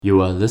You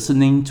are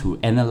listening to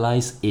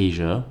Analyze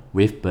Asia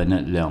with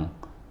Bernard Leong,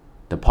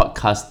 the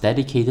podcast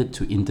dedicated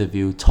to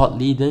interview thought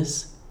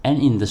leaders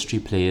and industry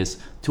players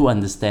to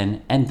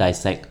understand and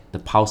dissect the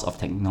pulse of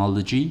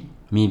technology,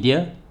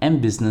 media,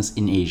 and business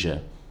in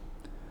Asia.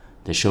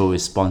 The show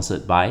is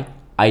sponsored by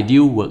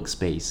Ideal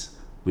Workspace,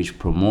 which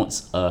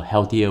promotes a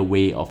healthier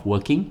way of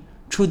working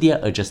through their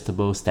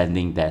adjustable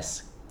standing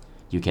desk.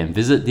 You can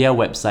visit their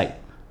website,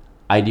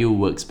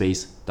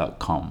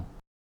 idealworkspace.com.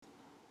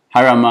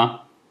 Hi Rama.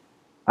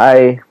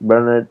 Hi,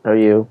 Bernard. How are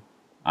you?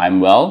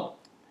 I'm well.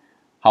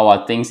 How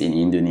are things in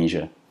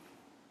Indonesia?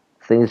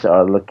 Things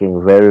are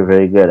looking very,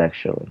 very good,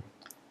 actually.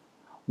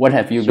 What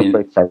have you Super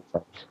been? excited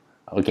times.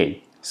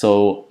 Okay,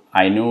 so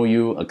I know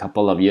you a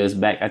couple of years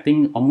back. I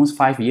think almost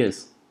 5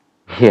 years.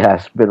 Yeah,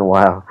 it's been a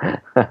while.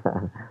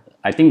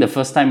 I think the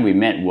first time we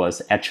met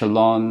was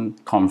Echelon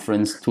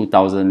Conference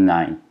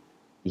 2009.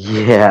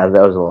 Yeah,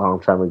 that was a long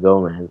time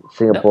ago, man. That,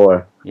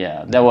 Singapore.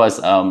 yeah, that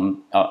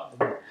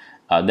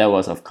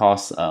was of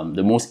course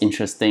the most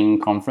interesting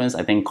conference.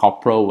 I think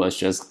Copro was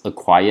just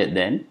acquired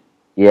then,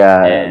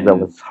 Yeah, that and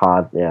was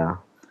hot. Yeah,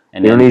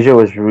 and then Indonesia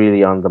was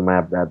really on the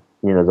map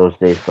those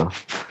days. So,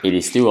 it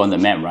is still on the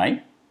map,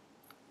 right?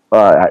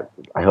 I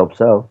hope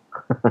so.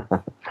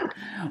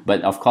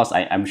 But of course,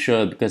 I'm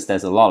sure because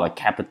there's a lot of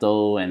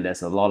capital and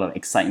there's a lot of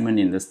excitement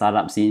in the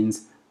startup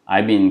scenes.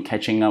 I've been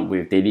catching up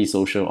with Daily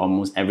Social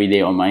almost every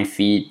day on my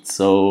feed.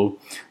 So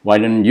why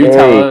don't you Hey,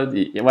 tell?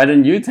 Why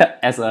don't you tell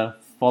as a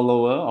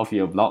follower of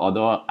your blog?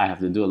 Although I have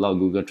to do a lot of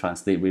Google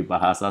Translate with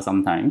Bahasa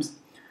sometimes.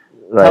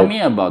 Tell right.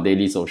 me about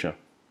Daily Social.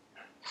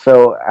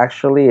 So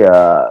actually,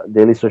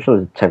 Daily Social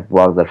is a tech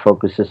blog that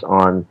focuses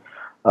on,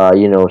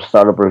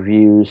 startup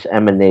reviews,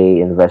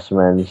 M&A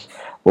investments,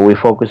 but we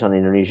focus on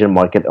Indonesian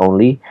market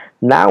only.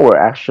 Now we're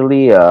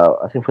actually,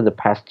 I think for the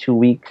past 2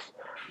 weeks,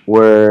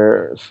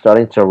 we're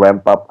starting to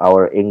ramp up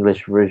our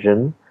English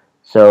version.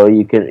 So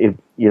you can, if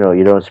you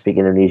don't speak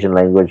Indonesian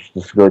language,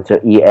 just go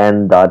to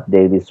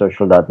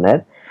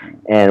en.dailysocial.net,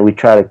 and we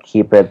try to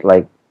keep it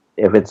like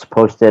if it's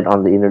posted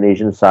on the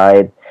Indonesian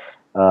side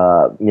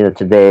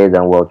today,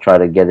 then we'll try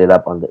to get it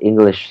up on the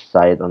English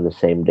side on the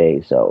same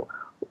day. So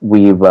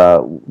we've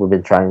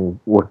been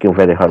working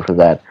very hard for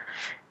that,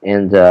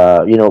 and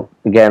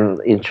again,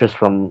 interest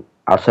from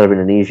outside of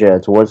Indonesia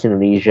towards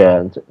Indonesia,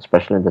 and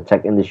especially in the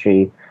tech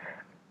industry,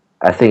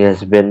 I think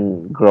has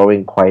been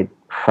growing quite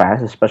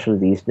fast, especially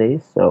these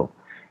days. So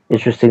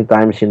interesting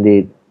times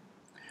indeed.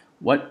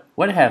 What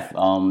have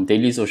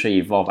Daily Social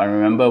evolved? I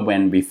remember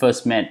when we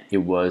first met, it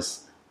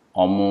was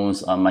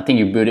almost I think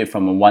you built it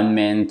from a one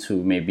man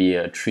to maybe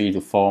a 3 to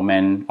 4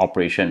 man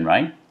operation,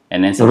 right?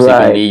 And then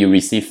subsequently Right. you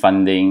receive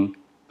funding,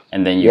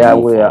 and then you Yeah,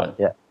 move we forward.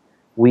 yeah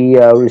we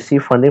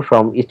received funding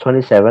from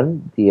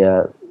E27,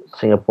 the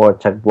Singapore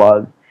tech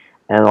blog,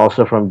 and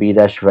also from B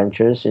Dash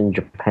Ventures in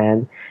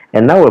Japan.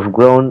 And now we've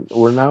grown.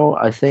 We're now,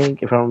 I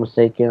think, if I'm not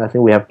mistaken, I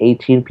think we have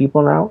 18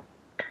 people now.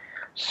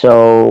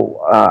 So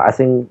I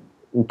think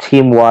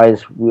team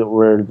wise,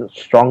 we're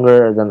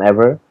stronger than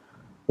ever.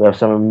 We have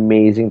some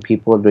amazing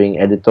people doing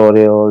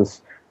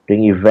editorials,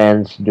 doing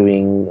events,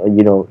 doing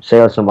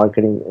sales and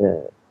marketing,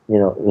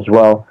 as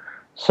well.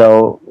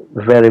 So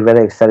very,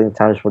 very exciting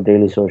times for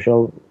Daily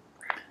Social,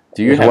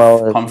 Do you as have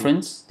well as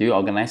conference? Do you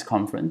organize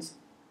conference?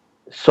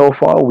 so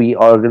far we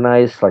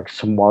organized like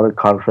smaller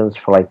conference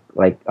for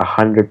like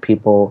 100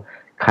 people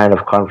kind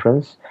of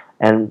conference,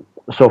 and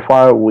so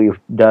far we've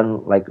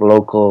done like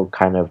local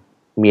kind of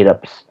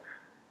meetups.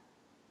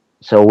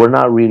 So we're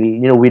not really,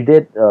 we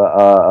did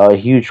a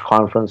huge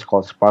conference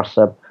called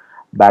Sparsup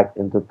back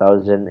in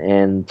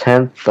 2010,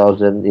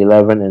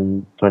 2011,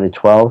 and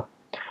 2012.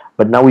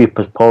 But now we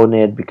postpone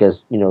it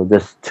because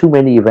there's too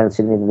many events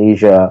in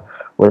Indonesia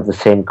with the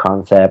same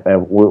concept,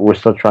 and we're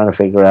still trying to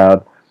figure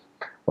out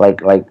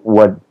like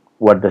what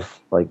does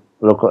like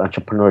local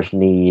entrepreneurs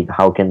need?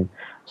 How can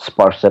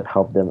Sparsup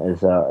help them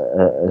as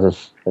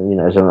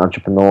an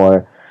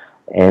entrepreneur?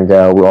 And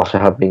we're also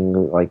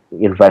helping like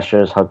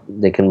investors how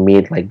they can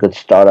meet like good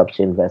startups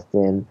to invest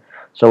in.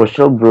 So we're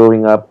still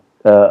brewing up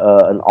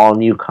an all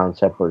new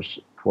concept for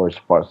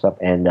Sparsup,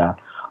 and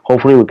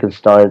hopefully we can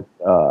start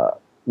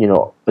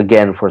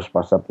again for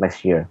Sparsup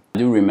next year. I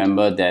do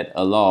remember that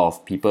a lot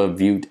of people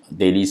viewed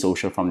Daily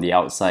Social from the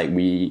outside.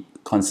 We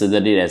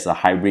considered it as a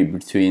hybrid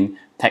between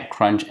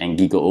TechCrunch and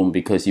GigaOM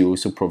because you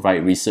also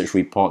provide research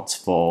reports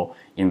for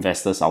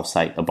investors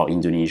outside about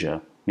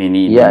Indonesia,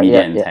 mainly in the Yeah, media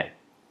yeah, and yeah. tech.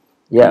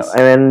 Yeah, Is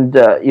and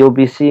you'll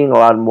be seeing a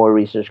lot more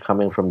research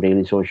coming from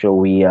Daily Social.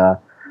 We're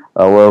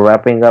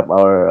wrapping up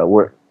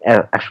we're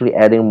actually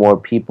adding more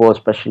people,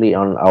 especially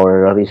on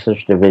our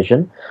research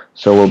division.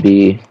 So we'll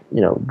be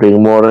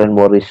doing more and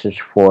more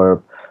research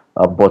for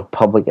both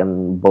public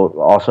and both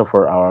also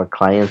for our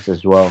clients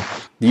as well.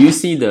 Do you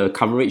see the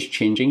coverage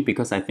changing?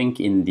 Because I think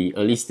in the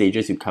early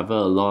stages, you cover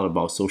a lot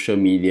about social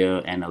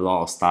media and a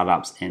lot of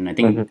startups. And I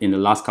think Hmm. in the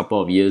last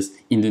couple of years,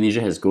 Indonesia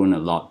has grown a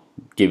lot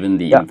given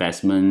the Yeah,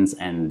 investments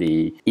and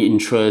the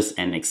interest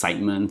and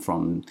excitement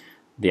from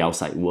the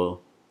outside world.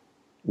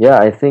 yeah.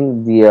 I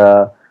think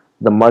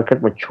the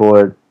market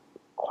matured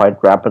quite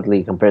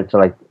rapidly compared to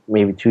like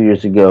maybe 2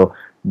 years ago.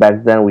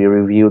 Back then, we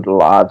reviewed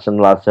lots and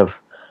lots of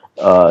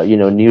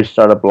new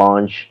startup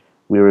launch.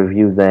 We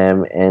review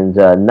them, and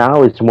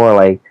now it's more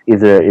like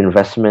either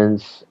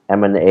investments,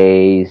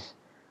 M&As,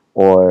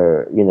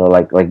 or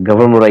like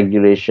government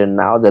regulation.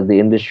 Now that the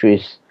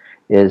industry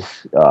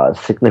is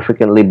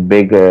significantly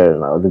bigger,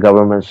 now the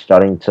government's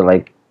starting to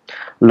like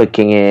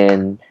looking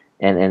in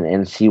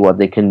and see what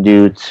they can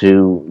do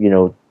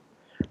to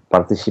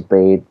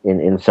participate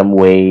in some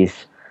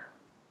ways.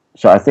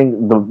 So I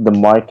think the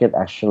market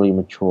actually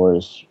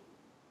matures,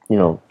 you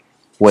know,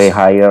 way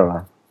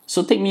higher.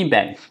 So take me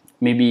back.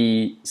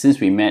 Maybe since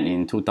we met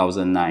in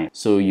 2009,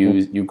 so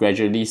you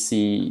gradually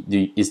see,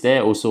 is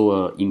there also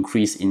a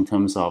increase in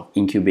terms of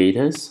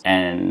incubators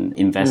and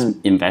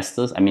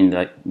investors? I mean,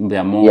 like there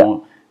are Yeah,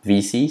 more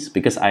VCs,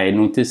 because I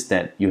noticed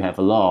that you have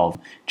a lot of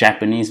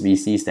Japanese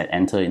VCs that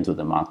enter into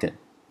the market.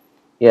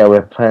 yeah, we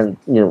have planned,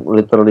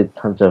 literally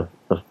tons of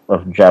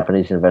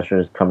Japanese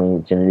investors coming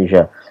into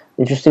Indonesia.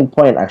 Interesting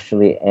point,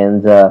 actually.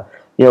 And,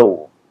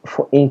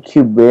 for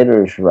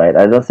incubators, right,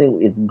 I don't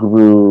think it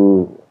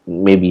grew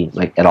maybe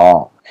like at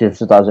all. Since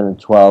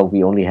 2012,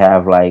 we only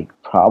have like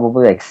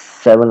probably like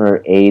seven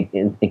or eight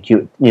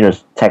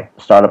tech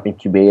startup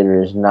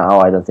incubators. Now,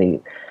 I don't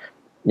think,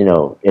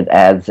 it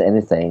adds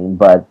anything.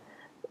 But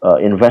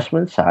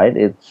investment side,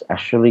 it's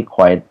actually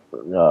quite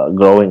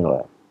growing.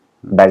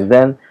 Back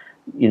then,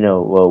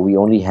 well, we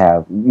only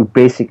have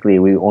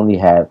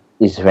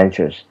East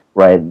Ventures,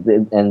 right?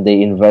 And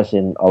they invest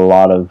in a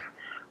lot of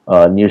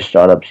new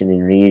startups in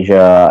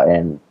Indonesia,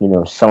 and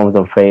some of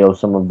them fail,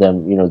 some of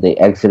them they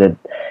exited,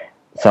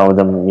 some of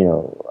them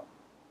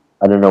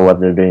I don't know what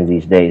they're doing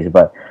these days,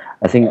 but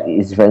I think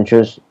East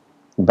Ventures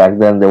back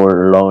then they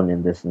were alone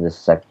in this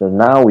sector.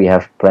 Now we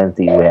have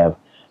plenty. We have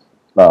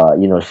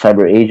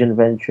Cyber Agent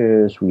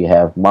Ventures, we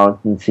have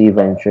Mountain Sea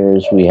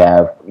Ventures, we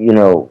have,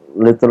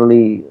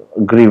 literally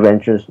Agree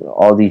Ventures,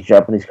 all these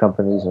Japanese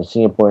companies or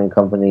Singaporean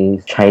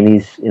companies,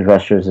 Chinese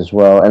investors as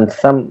well, and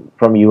some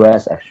from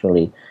US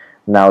actually.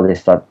 Now they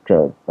start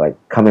like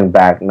coming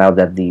back now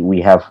that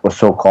we have a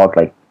so-called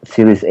like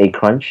Series A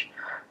crunch.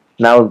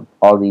 Now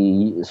all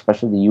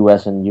especially the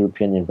US and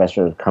European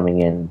investors are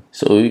coming in.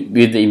 So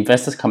with the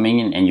investors coming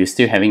in and you're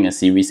still having a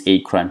Series A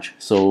crunch,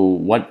 so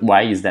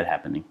why is that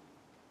happening?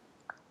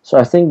 So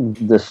I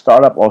think the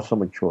startup also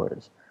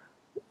matures.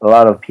 A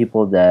lot of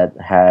people that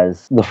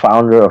has the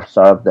founder of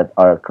startup that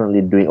are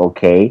currently doing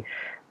okay,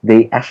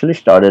 they actually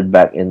started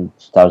back in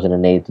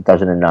 2008,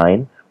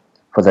 2009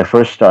 for their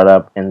first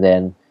startup, and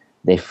then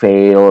they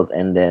failed,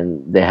 and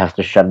then they have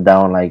to shut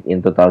down like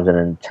in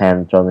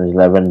 2010,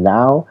 2011.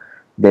 Now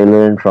they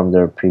learned from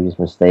their previous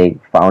mistake,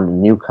 found a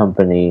new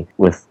company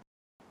with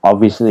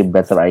obviously a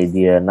better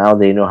idea. Now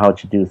they know how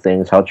to do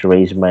things, how to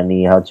raise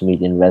money, how to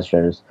meet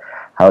investors,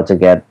 how to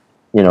get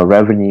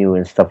revenue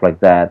and stuff like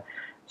that.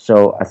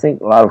 So I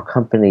think a lot of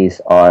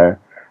companies are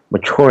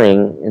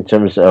maturing in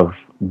terms of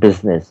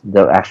business.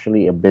 They're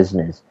actually a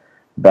business.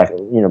 Back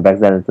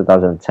then in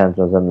 2010,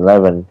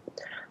 2011,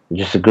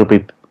 just a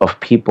group of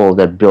people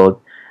that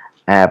build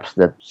apps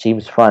that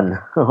seems fun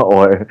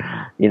or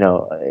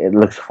it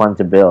looks fun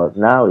to build.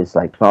 Now it's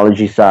like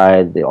technology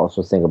side. They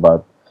also think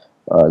about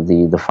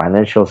the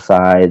financial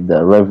side,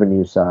 the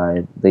revenue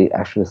side. They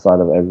actually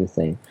thought of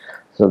everything.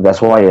 So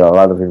that's why a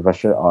lot of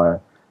investors are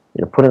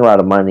putting a lot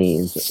of money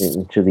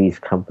into these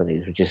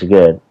companies, which is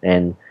good.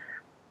 And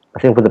I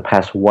think for the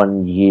past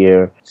 1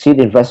 year, seed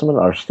investment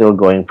are still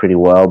going pretty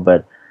well,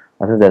 but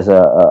I think there's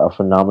a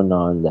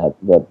phenomenon that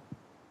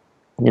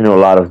a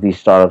lot of these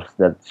startups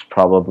that's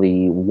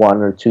probably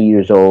 1 or 2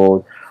 years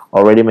old,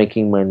 already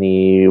making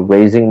money,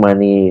 raising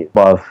money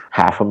above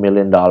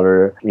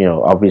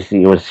 $500,000.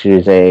 Obviously it was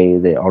Series A.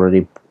 They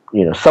already,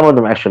 some of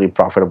them actually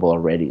profitable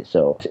already.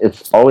 So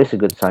it's always a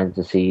good sign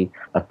to see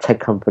a tech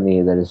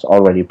company that is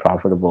already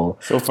profitable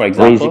So for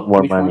raising example,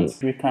 more money.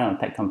 which kind of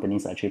tech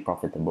companies are actually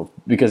profitable?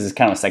 Because it's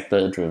kind of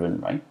sector driven,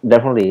 right?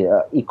 Definitely,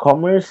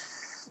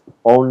 e-commerce,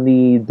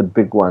 only the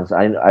big ones.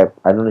 I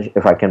don't know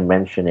if I can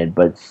mention it,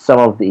 but some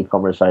of the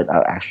e-commerce sites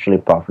are actually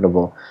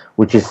profitable,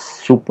 which is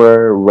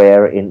super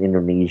rare in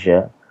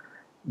Indonesia.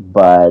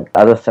 But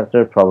other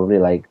sector probably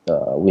like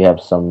we have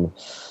some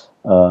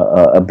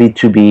a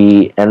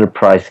B2B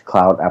enterprise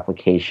cloud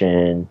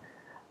application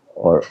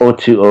or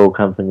O2O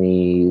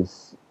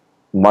companies,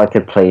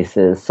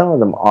 marketplaces. Some of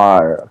them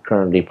are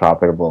currently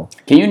profitable,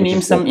 Can you which name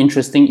is good. some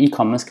interesting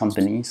e-commerce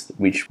companies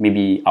which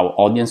maybe our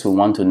audience will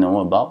want to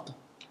know about?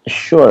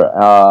 Sure.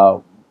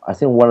 I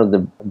think one of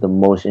the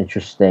most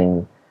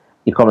interesting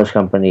e-commerce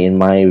company in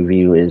my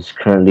view is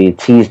currently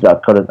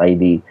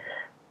tees.co.id,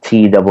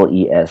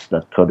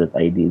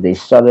 tees.co.id. They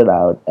started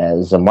out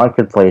as a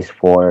marketplace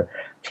for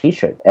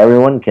t-shirt.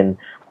 Everyone can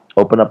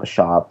open up a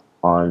shop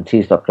on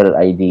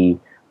tees.co.id,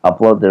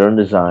 upload their own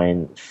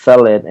design,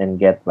 sell it, and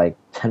get like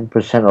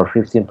 10% or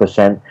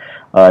 15%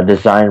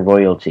 design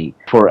royalty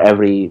for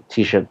every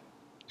t-shirt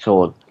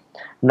sold.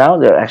 Now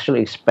they're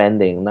actually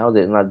expanding. Now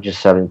they're not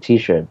just selling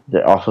T-shirt.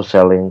 They're also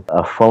selling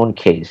a phone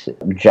case,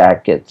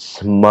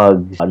 jackets,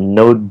 mugs,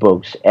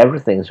 notebooks,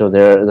 everything. So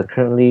they're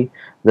currently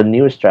the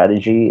new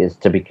strategy is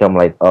to become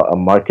like a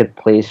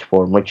marketplace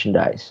for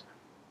merchandise,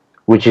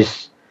 which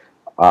is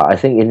I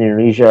think in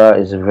Indonesia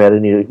is a very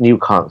new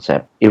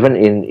concept. Even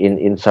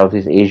in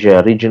Southeast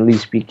Asia, regionally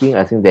speaking,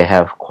 I think they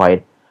have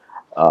quite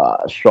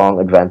a strong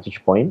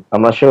advantage point.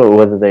 I'm not sure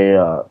whether they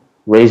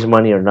raise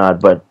money or not,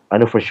 but I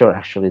know for sure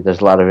actually there's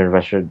a lot of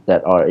investors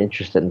that are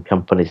interested in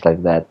companies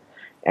like that,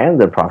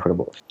 and they're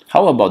profitable.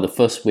 How about the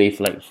first wave,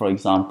 like for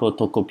example,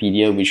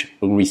 Tokopedia, which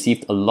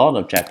received a lot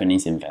of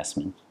Japanese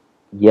investment?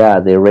 Yeah,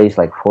 they raise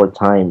like 4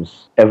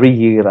 times. Every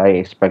year I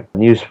expect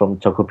news from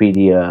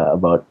Tokopedia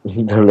about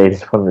their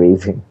latest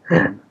fundraising.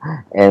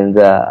 And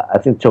I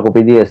think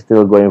Tokopedia is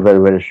still going very,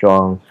 very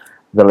strong.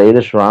 The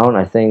latest round,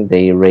 I think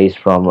they raised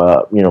from,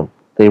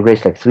 they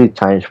raised like 3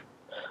 times,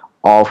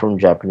 all from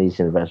Japanese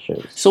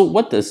investors. So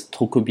what does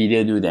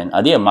Tokopedia do then?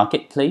 Are they a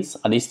marketplace?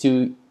 Are they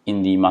still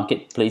in the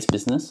marketplace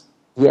business?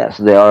 Yes,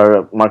 they are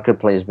a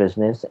marketplace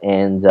business,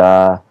 and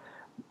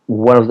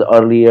one of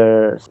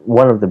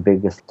the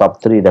biggest,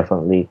 top three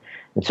definitely,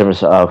 in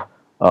terms of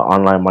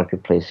online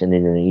marketplace in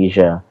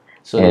Indonesia.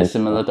 So they're And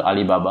similar to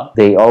Alibaba?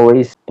 they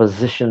always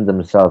position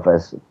themselves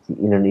as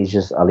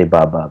Indonesia's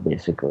Alibaba,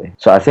 basically.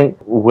 So I think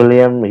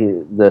William,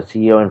 the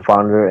CEO and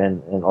founder,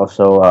 and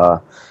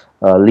also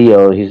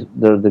Leo,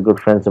 they're the good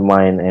friends of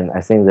mine, and I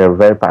think they're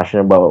very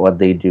passionate about what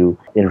they do.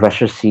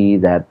 Investors see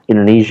that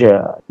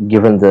Indonesia,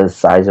 given the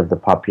size of the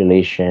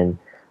population,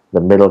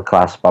 the middle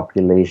class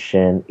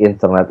population,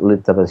 internet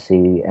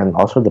literacy, and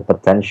also the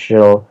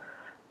potential,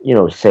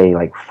 say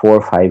like 4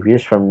 or 5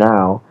 years from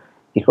now,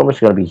 e-commerce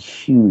is going to be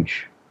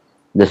huge.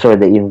 That's why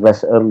they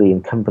invest early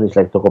in companies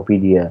like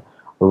Tokopedia,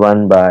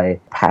 run by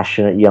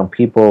passionate young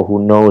people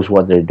who knows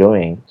what they're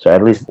doing. So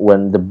at least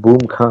when the boom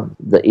comes,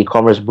 the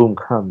e-commerce boom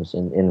comes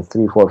in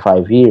 3, 4,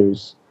 5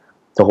 years,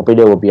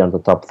 Tokopedia will be on the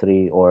top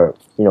three, or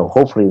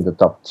hopefully the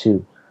top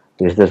two,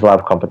 because there's a lot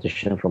of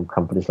competition from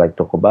companies like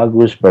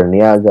Tokobagus,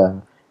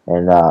 Berniaga,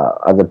 and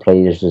other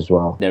players as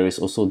well. There is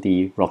also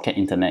the Rocket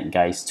Internet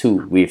guys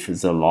too, with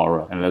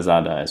Zalora and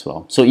Lazada as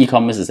well. So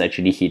e-commerce is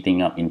actually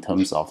heating up in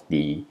terms of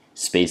the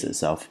space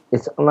itself.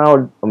 It's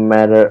now a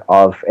matter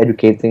of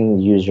educating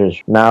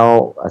users.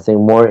 Now, I think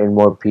more and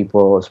more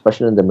people,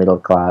 especially in the middle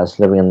class,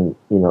 living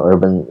in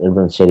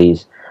urban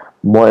cities,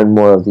 more and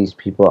more of these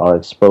people are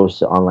exposed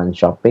to online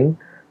shopping.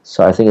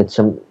 So I think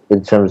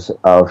in terms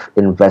of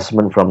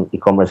investment from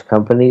e-commerce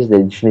companies,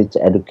 they just need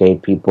to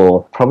educate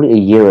people. Probably a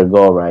year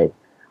ago, right?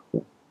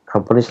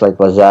 Companies like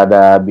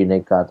Lazada,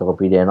 Bineka,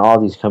 Tokopedia, and all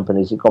these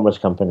companies, e-commerce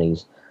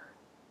companies,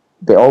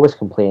 they always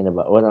complain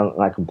about, well,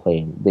 not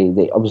complain,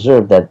 they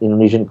observe that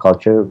Indonesian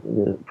culture,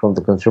 from the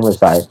consumer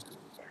side,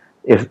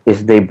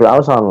 if they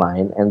browse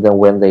online and then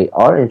when they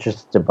are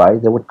interested to buy,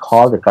 they would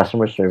call the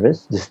customer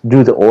service, just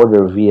do the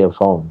order via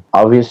phone.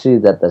 Obviously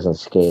that doesn't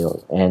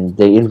scale, and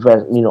they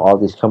invest, all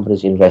these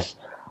companies invest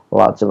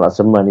lots and lots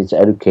of money to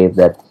educate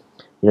that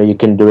you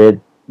can do it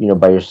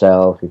by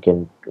yourself. You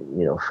can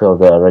fill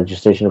the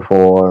registration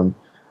form,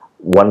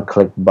 one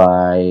click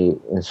buy,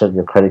 insert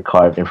your credit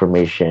card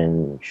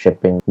information,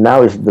 shipping.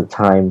 Now is the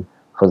time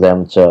for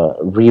them to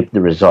reap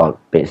the result,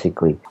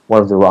 basically.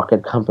 One of the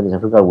rocket companies, I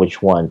forgot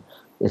which one,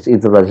 it's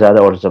either Lazada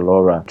or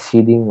Zalora,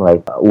 exceeding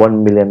like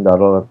 $1 million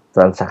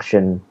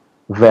transaction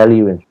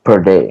value per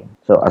day.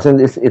 So I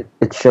think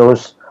it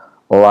shows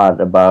a lot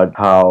about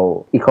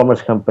how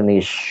e-commerce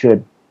companies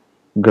should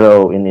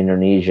grow in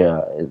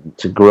Indonesia.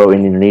 To grow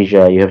in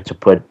Indonesia, you have to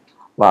put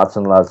lots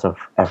and lots of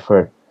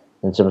effort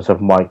in terms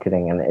of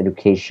marketing and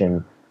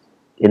education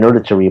in order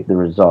to reap the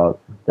result.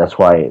 That's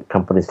why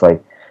companies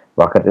like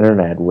Rocket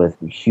Internet, with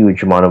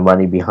huge amount of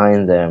money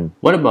behind them.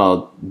 What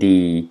about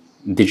the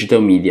digital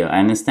media? I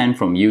understand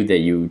from you that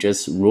you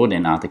just wrote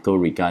an article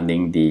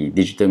regarding the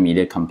digital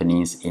media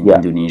companies in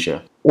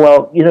Indonesia.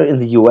 Well, in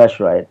the US,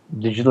 right,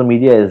 digital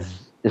media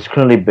is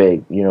currently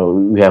big.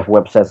 We have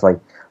websites like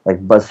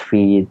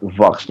BuzzFeed,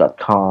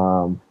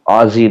 Vox.com,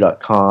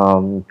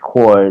 Aussie.com,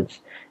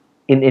 Quartz.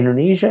 In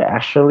Indonesia,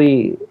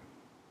 actually,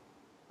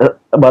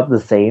 about the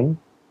same.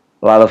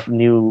 A lot of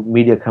new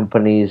media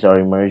companies are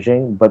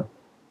emerging, but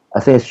I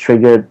think it's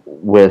triggered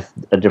with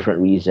a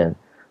different reason.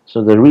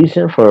 So the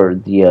reason for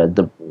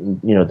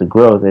the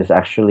growth is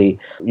actually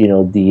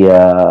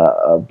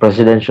the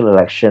presidential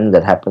election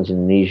that happened in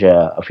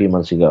Indonesia a few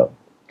months ago,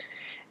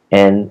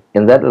 and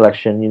in that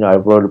election, I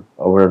wrote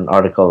an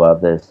article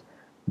about this.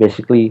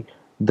 Basically,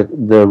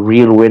 the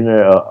real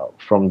winner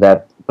from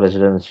that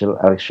presidential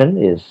election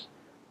is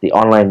the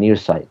online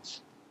news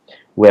sites.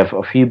 We have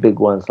a few big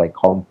ones like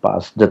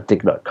Kompas,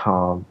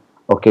 Detik.com,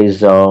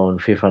 OKZone,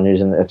 FIFA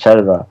News, and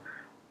etc.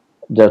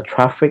 The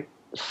traffic,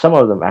 some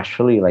of them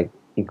actually like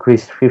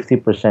increased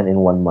 50% in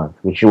 1 month,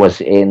 which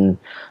was in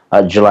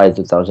July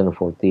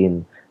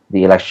 2014.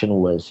 The election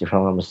was, if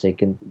I'm not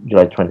mistaken,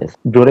 July 20th.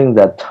 During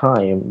that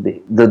time,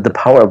 the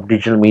power of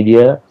digital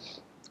media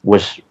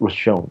was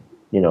shown.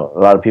 A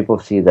lot of people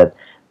see that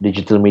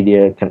digital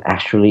media can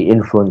actually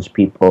influence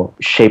people,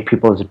 shape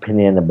people's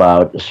opinion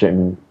about a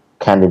certain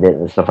candidate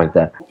and stuff like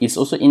that. It's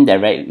also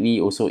indirectly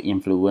also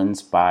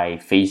influenced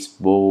by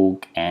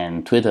Facebook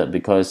and Twitter,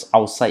 because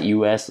outside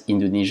US,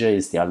 Indonesia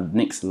is their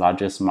next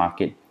largest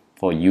market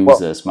for Well,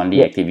 users, monthly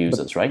yeah, active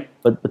users, right?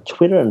 but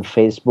Twitter and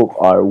Facebook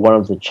are one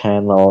of the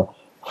channel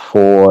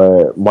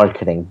for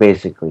marketing.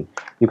 Basically,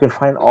 you can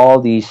find all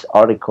these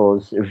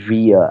articles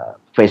via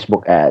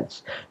Facebook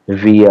ads,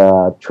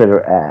 via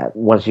Twitter ad.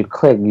 Once you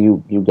click,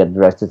 you get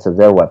directed to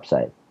their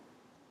website.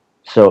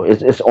 So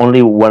it's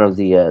only one of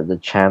the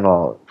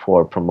channel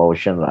for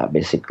promotion,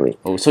 basically.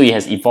 Oh, so it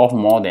has evolved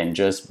more than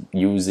just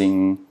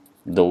using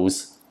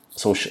those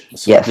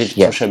Yes, yes,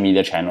 social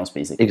media channels,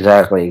 basically.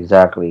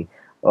 exactly.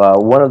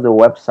 One of the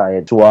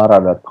website,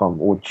 suara.com,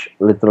 which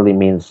literally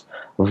means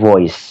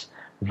voice,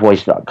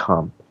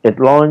 voice.com. It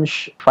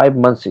launched 5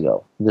 months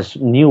ago. This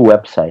new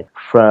website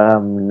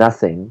from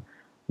nothing.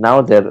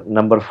 Now they're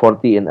number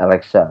 40 in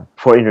Alexa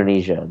for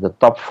Indonesia, the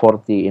top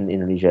 40 in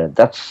Indonesia.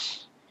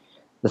 That's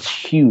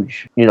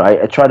huge.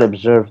 I try to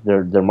observe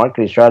their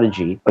marketing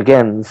strategy.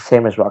 Again,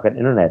 same as Rocket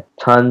Internet.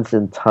 Tons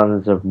and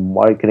tons of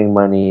marketing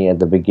money at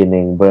the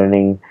beginning,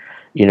 burning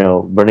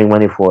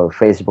money for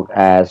Facebook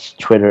ads,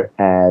 Twitter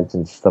ads,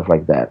 and stuff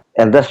like that.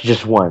 And that's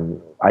just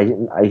one.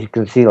 I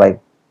can see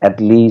like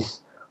at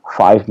least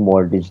five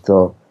more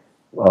digital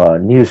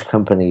news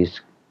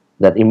companies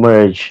that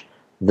emerge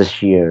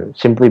this year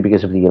simply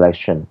because of the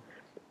election.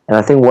 And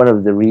I think one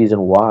of the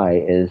reason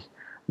why is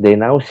they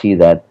now see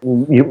that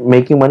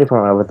making money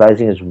from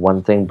advertising is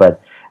one thing,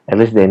 but at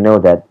least they know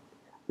that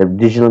the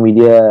digital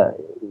media,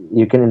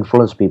 you can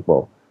influence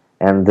people,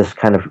 and this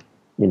kind of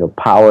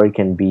power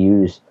can be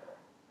used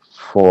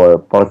for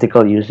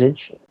political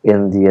usage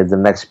in the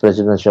next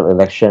presidential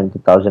election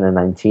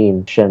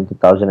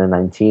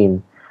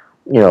 2019.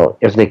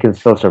 If they can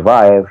still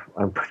survive,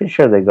 I'm pretty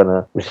sure they're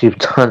gonna receive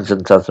tons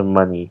and tons of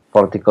money,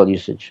 political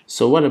usage.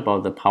 So what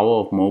about the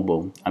power of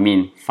mobile? I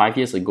mean, 5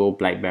 years ago,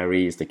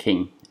 BlackBerry is the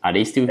king. Are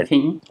they still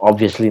king?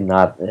 Obviously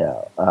not.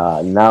 Yeah.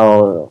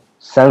 Now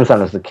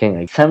Samsung is the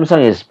king.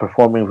 Samsung is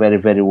performing very,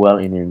 very well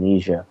in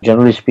Indonesia.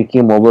 Generally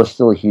speaking, mobile is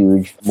still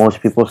huge.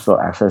 Most people still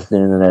access the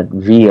internet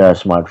via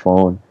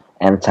smartphone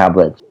and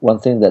tablet. One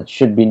thing that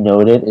should be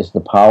noted is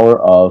the power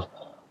of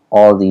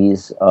all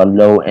these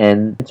low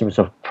end in terms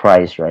of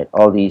price, right?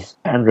 All these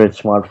Android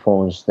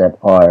smartphones that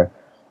are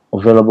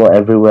available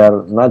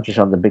everywhere, not just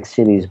on the big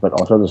cities, but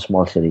also the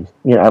small cities.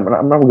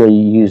 I'm not going to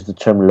use the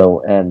term low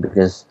end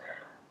because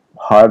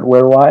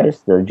hardware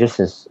wise, they're just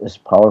as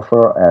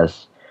powerful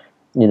as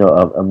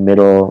a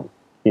middle,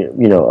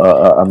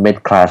 a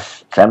mid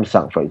class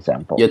Samsung, for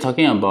example. You're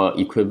talking about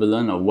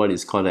equivalent of what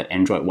is called an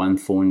Android One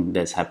phone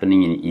that's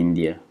happening in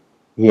India.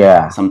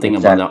 Yeah, Something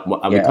exactly. about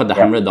what we Yeah, call the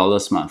yeah,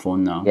 $100 smartphone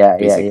now, yeah.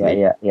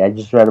 basically. I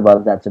just read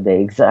about that today.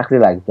 Exactly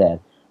like that.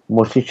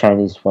 Mostly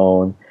Chinese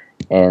phone,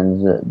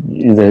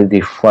 and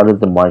they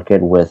flooded the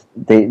market with.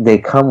 They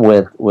come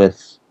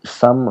with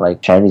some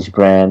like Chinese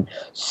brand.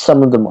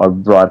 Some of them are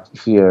brought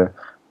here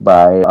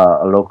by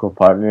a local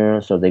partner,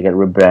 so they get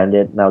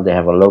rebranded. Now they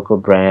have a local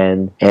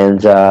brand,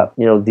 and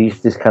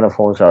these kind of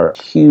phones are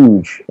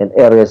huge in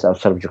areas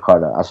outside of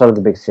Jakarta, outside of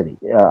the big city.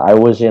 I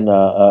was in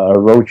a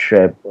road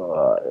trip,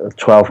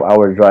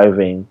 12-hour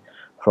driving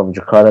from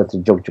Jakarta to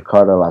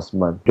Yogyakarta last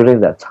month.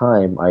 During that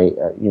time, I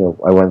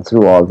went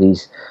through all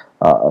these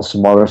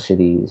smaller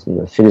cities,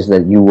 cities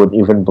that you wouldn't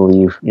even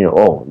believe,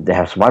 oh, they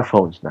have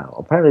smartphones now.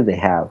 Apparently they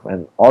have,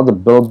 and all the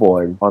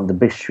billboards on the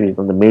big street,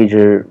 on the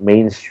major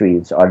main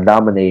streets, are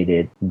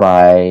dominated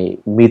by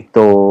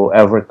Mito,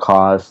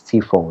 Evercast,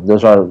 T-Phone.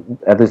 Those are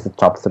at least the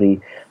top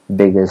three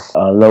biggest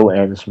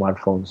low-end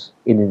smartphones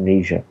in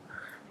Indonesia.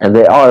 And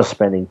they are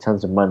spending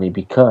tons of money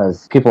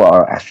because people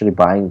are actually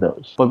buying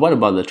those. But what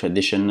about the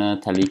traditional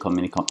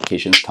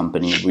telecommunications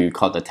company, we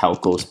call the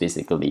telcos,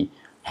 basically?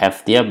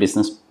 Have their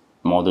business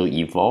model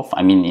evolved?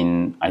 I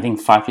mean, I think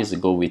 5 years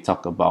ago, we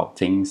talked about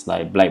things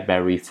like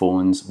BlackBerry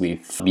phones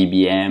with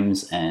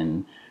BBMs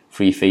and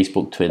free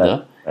Facebook,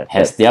 Twitter.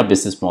 Has their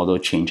business model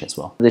changed as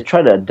well? They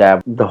try to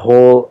adapt the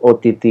whole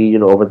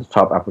OTT,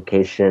 over-the-top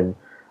application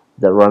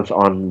that runs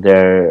on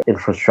their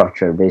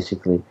infrastructure,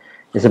 basically.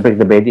 It's a big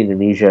debate in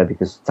Indonesia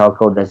because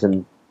telco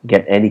doesn't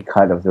get any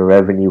cut of the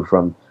revenue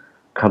from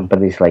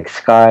companies like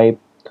Skype,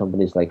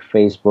 companies like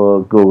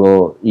Facebook,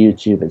 Google,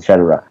 YouTube,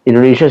 etc.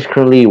 Indonesia is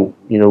currently,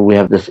 we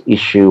have this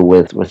issue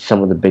with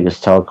some of the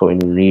biggest telco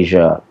in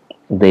Indonesia.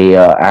 They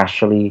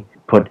actually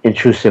put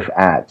intrusive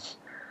ads.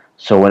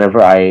 So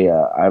whenever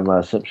I'm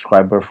a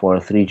subscriber for a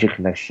 3G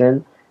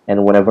connection,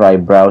 and whenever I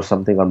browse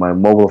something on my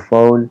mobile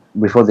phone,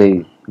 before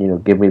they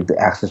give me the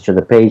access to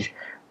the page,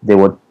 they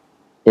would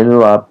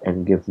interrupt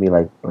and give me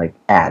like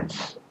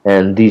ads,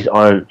 and these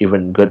aren't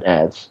even good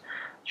ads,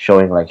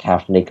 showing like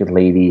half naked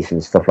ladies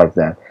and stuff like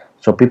that.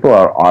 So people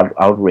are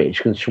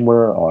outraged,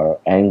 consumer are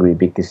angry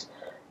because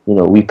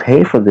we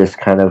pay for this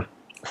kind of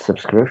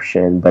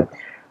subscription, but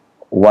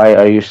why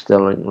are you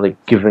still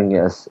like giving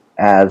us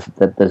ads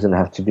that doesn't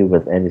have to do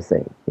with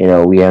anything?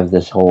 We have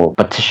this whole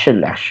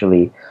petition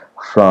actually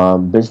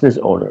from business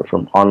owner,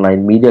 from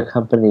online media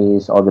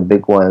companies, all the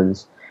big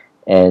ones,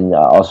 and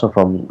also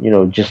from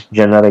just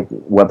generic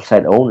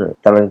website owner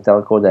telling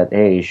telco that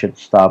hey, you should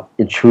stop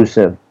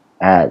intrusive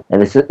ad.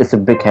 And it's a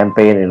big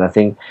campaign, and I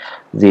think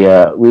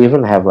the we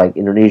even have like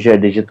Indonesia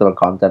Digital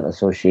Content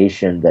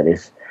Association that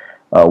is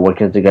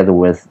working together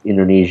with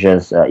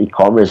Indonesia's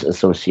e-commerce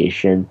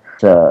association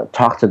to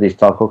talk to these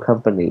telco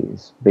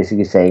companies,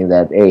 basically saying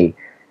that hey,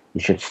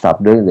 you should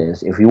stop doing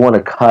this. If you want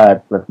to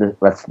cut,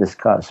 let's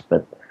discuss.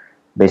 But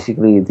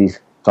basically, these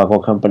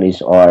telco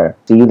companies are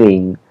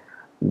stealing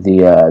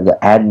the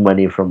ad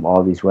money from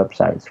all these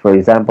websites. For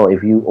example,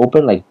 if you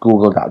open like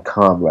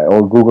Google.com, right,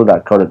 or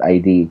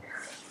Google.co.id,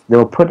 they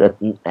will put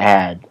an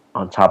ad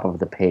on top of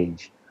the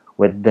page,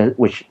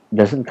 which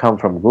doesn't come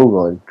from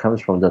Google. It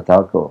comes from the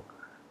telco.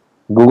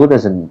 Google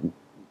doesn't,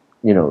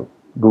 you know,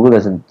 Google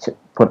doesn't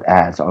put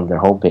ads on their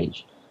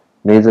homepage.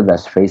 Neither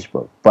does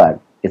Facebook, but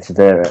it's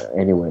there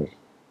anyway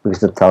because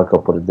the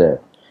telco put it there.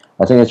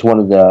 I think it's one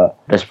of the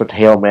desperate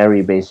hail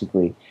mary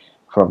basically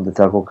from the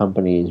telco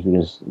companies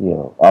because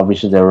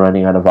obviously they're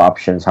running out of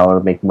options how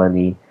to make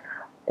money,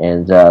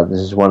 and this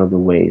is one of the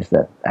ways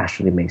that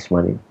actually makes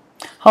money.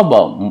 How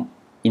about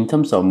in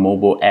terms of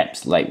mobile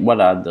apps? Like, what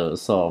are the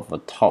sort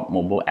of top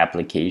mobile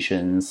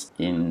applications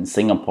in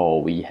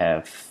Singapore? We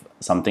have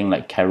something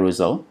like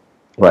Carousel.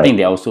 I think Right.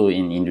 they're also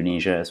in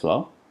Indonesia as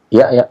well.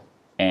 Yeah. Yeah.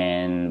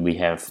 And we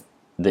have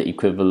the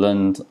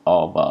equivalent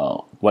of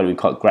what we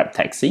call Grab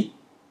Taxi,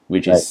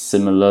 which is Right.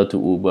 similar to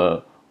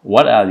Uber.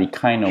 What are the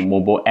kind of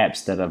mobile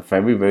apps that are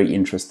very, very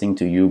interesting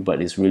to you,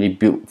 but is really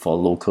built for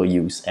local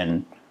use,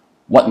 and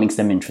what makes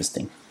them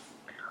interesting?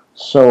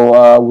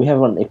 So we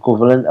have an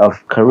equivalent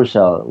of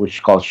Carousel, which is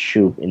called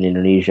Shoop in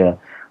Indonesia,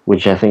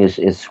 which I think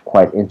is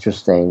quite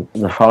interesting.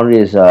 The founder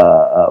is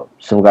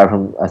some guy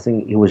from, I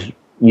think he was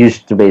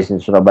used to based in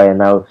Surabaya.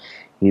 Now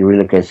he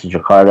relocates to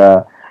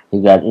Jakarta.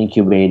 He got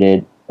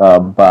incubated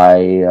by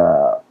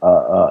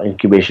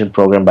incubation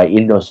program by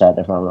Indosat,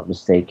 if I'm not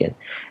mistaken.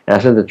 And I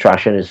think the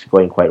traction is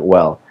going quite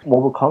well.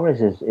 Mobile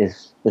commerce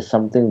is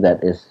something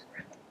that is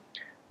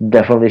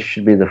definitely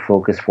should be the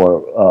focus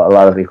for a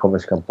lot of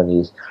e-commerce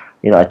companies.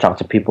 I talk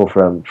to people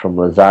from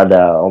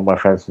Lazada. All my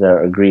friends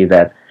there agree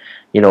that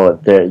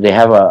they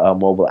have a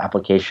mobile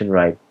application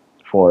right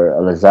for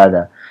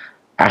Lazada.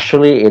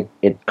 Actually,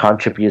 it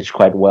contributes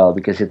quite well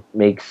because it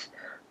makes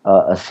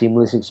a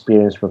seamless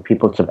experience for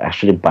people to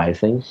actually buy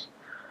things.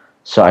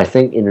 So I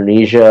think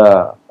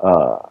Indonesia,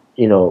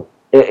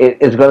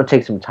 it's going to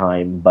take some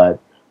time, but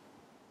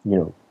you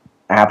know,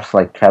 apps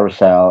like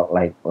Carousel,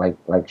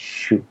 like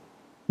Shoot,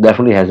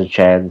 definitely has a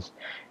chance.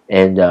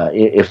 And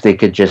if they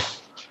could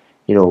just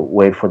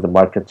wait for the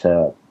market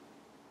to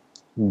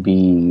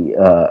be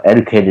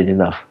educated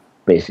enough,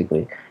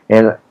 basically.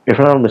 And if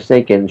I'm not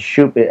mistaken,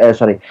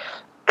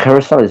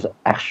 Carousel is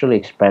actually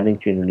expanding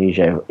to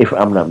Indonesia, if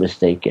I'm not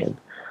mistaken.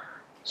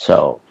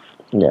 So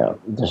yeah,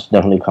 there's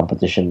definitely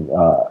competition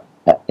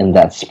in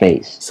that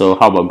space. So,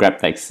 how about Grab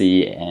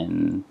Taxi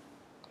and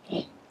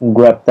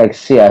Grab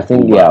Taxi, I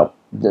think, Uber? yeah,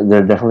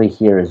 they're definitely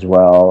here as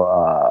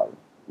well.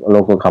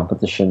 Local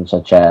competition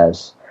such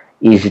as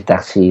Easy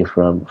Taxi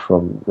from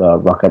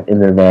Rocket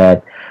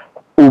Internet.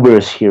 Uber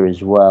is here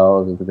as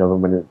well. The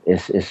government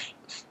is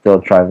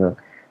still trying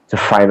to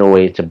find a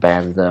way to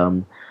ban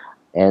them.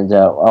 And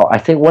I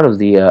think one of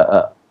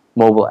the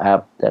mobile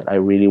app that I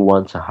really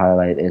want to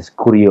highlight is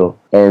Kurio.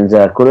 And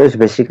Kurio is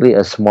basically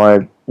a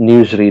smart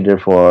news reader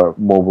for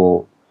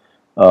mobile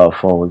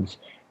phones.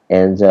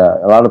 And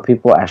a lot of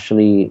people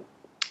actually,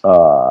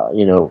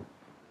 you know,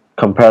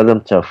 compare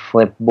them to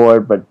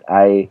Flipboard, but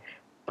I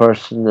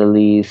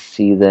personally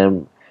see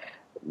them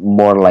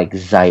more like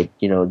Zeit.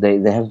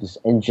 They have this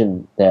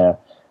engine there.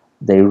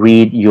 They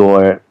read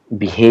your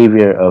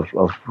behavior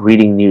of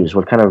reading news.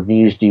 What kind of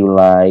news do you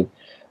like?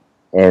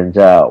 And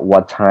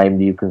what time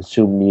do you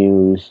consume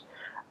news?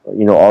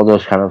 All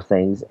those kind of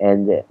things.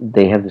 And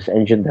they have this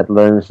engine that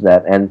learns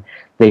that, and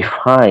they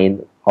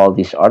find all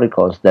these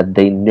articles that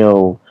they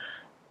know,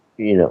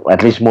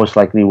 at least most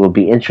likely will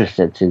be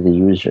interested to the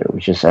user,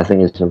 which is, I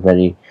think, is a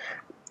very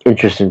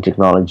interesting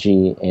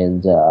technology.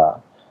 And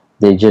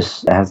they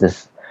just have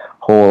this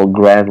whole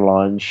grand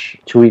launch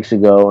 2 weeks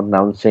ago,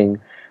 announcing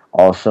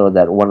also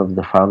that one of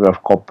the founder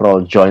of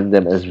Copro joined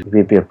them as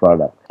VP of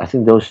product. I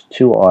think those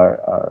two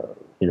are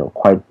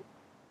quite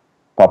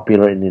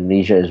popular in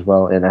Indonesia as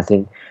well, and I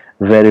think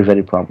very,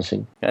 very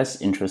promising.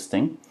 That's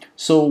interesting.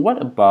 So,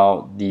 what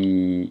about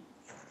the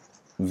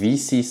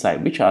VC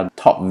side? Which are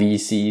top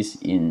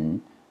VCs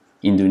in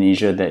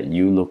Indonesia that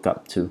you look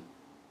up to?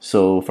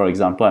 So, for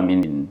example, I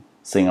mean, in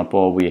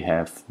Singapore, we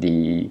have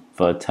the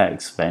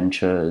Vertex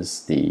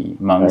Ventures, the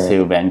Monks Right,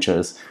 Hill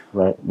Ventures,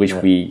 right, which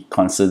right, we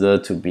consider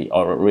to be,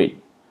 or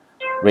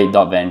Red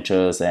Dot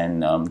Ventures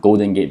and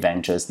Golden Gate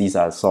Ventures. These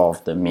are sort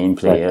of the main right,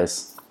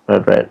 players.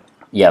 right, right.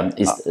 Yeah,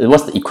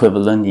 what's the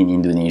equivalent in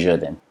Indonesia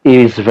then?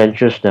 East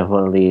Ventures,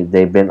 definitely.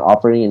 They've been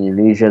operating in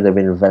Indonesia. They've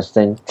been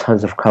investing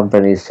tons of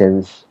companies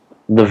since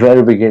the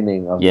very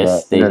beginning of the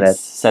Yes, they internet.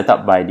 set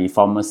up by the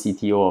former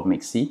CTO of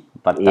Mixi,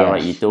 Batara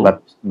Yes, Ito.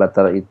 but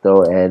Batara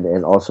Ito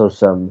and also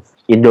some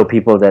Indo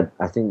people that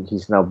I think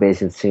he's now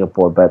based in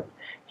Singapore, but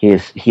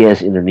he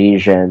is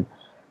Indonesian,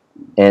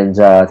 and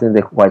I think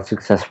they're quite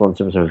successful in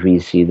terms of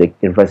VC. They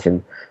invest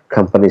in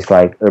companies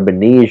like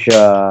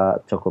Urbanesia,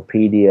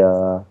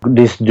 Tokopedia,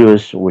 this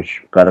Dus,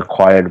 which got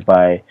acquired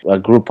by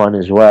Groupon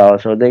as well.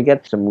 So they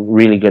get some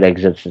really good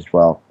exits as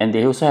well. And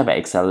they also have an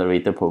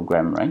accelerator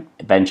program, right?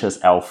 Ventures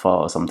Alpha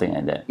or something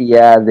like that.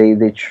 Yeah,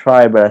 they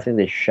try, but I think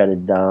they shut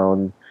it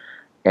down.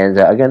 And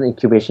again,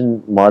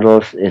 incubation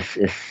models is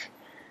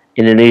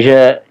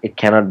Indonesia. It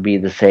cannot be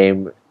the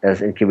same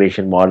as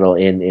incubation model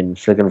in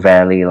Silicon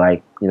Valley,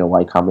 like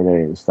Y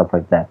Combinator and stuff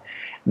like that.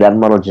 That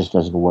model just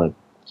doesn't work.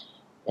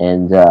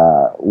 And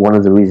one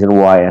of the reasons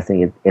why I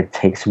think it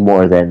takes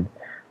more than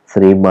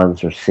 3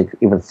 months or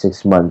even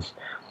 6 months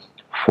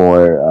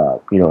for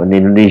an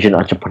Indonesian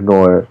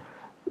entrepreneur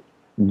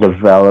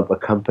develop a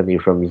company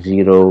from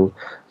zero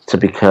to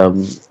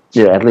become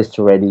at least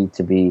ready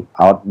to be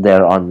out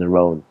there on their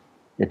own.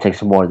 It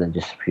takes more than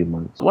just a few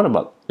months. What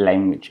about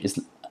language?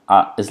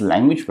 Is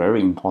language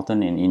very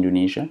important in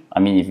Indonesia? I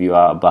mean, if you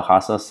are a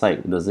Bahasa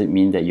site, does it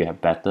mean that you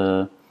have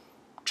better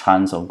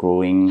chance of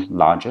growing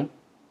larger?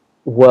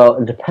 Well,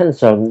 it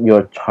depends on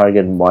your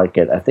target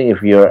market. I think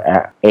if you're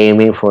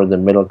aiming for the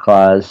middle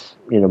class,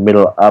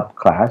 middle up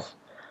class,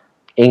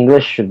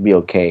 English should be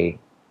okay.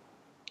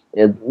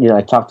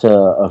 I talked to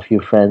a few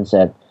friends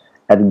at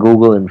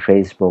Google and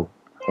Facebook,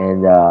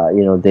 and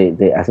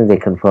they I think they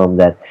confirmed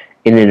that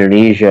in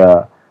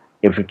Indonesia,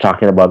 if you're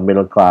talking about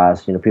middle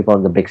class, people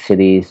in the big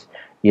cities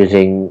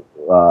using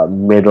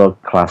middle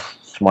class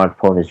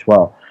smartphone as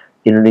well.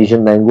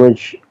 Indonesian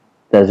language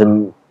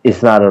doesn't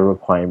is not a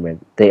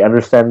requirement. They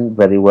understand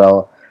very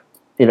well,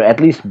 at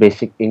least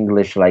basic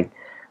English like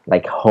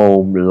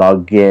home,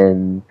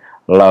 login,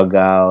 log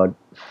out.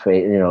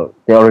 They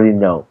already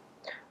know.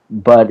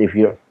 But if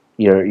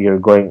you're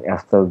going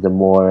after the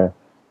more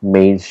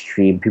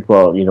mainstream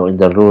people, in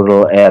the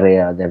rural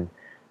area, then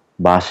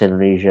Bahasa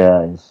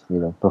Indonesia is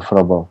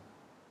preferable.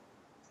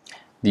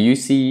 Do you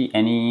see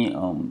any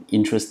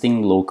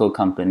interesting local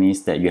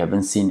companies that you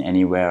haven't seen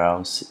anywhere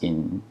else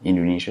in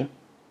Indonesia?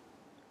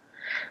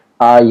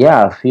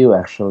 Yeah, a few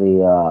actually.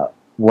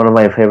 One of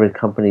my favorite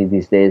companies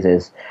these days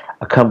is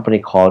a company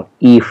called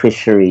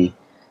eFishery.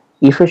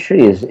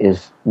 eFishery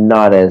is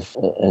not as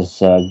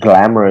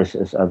glamorous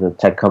as other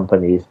tech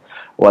companies.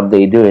 What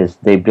they do is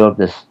they build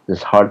this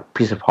hard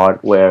piece of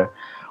hardware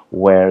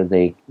where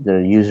the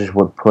users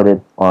would put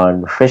it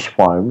on fish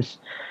farms,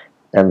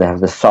 and they have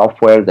the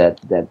software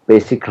that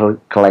basically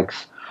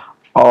collects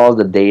all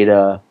the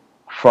data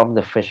from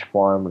the fish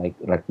farm,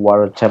 like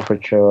water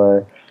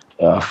temperature,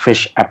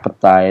 fish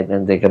appetite,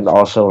 and they can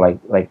also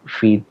like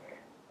feed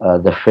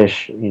the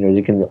fish.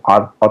 You can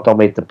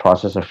automate the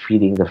process of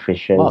feeding the Wow,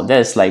 fishes.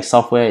 that's like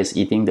software is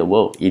eating the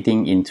world,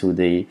 eating into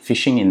the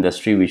fishing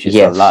industry, which is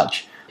a Yes,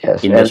 large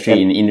yes,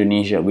 industry in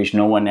Indonesia, which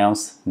no one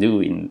else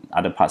do in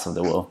other parts of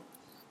the world.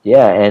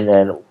 yeah,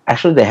 and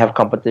actually they have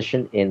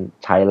competition in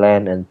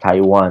Thailand and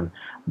Taiwan.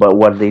 But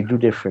what they do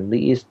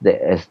differently is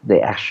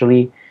they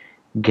actually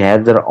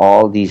gather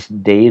all these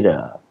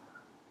data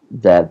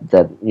that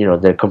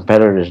their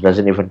competitors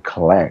doesn't even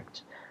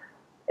collect,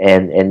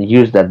 and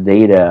use that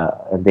data,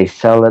 and they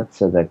sell it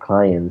to their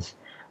clients.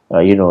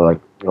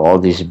 Like all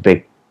these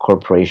big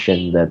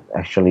corporation that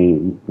actually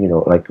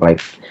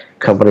like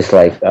companies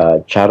like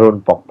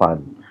Charun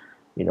Pokpan,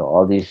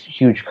 all these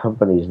huge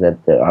companies that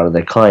are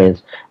their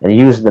clients, and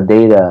use the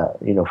data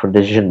for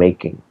decision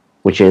making,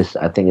 which is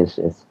I think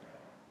is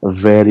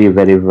very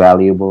very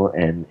valuable,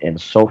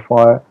 and so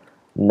far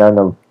none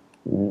of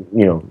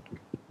you know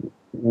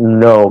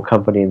no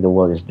company in the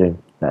world is doing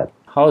that.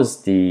 How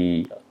is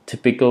the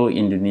typical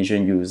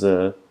Indonesian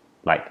user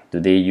like? Do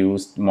they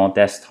use more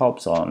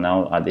desktops or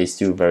now are they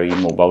still very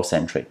mobile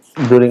centric?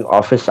 During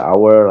office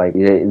hour, like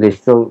they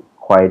still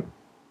quite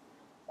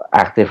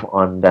active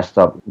on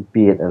desktop,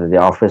 be it in the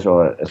office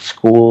or at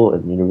school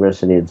and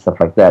university and stuff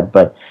like that.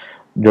 But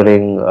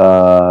during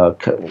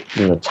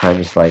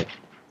times like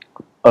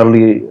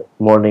early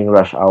morning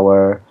rush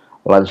hour,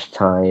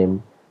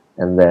 lunchtime,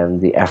 and then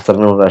the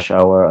afternoon rush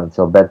hour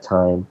until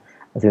bedtime,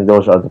 I think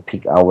those are the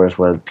peak hours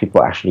where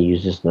people actually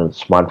uses the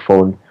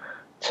smartphone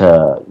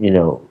to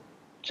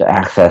to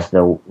access the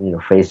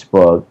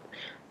Facebook,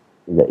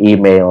 the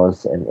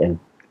emails, and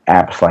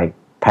apps like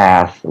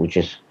Path, which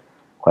is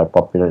quite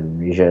popular in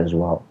Indonesia as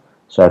well.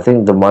 So I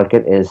think the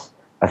market is,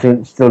 I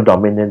think, still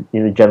dominant.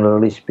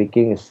 Generally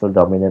speaking, it's still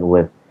dominant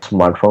with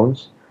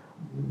smartphones.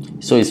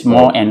 So it's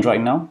more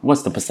Android now.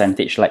 What's the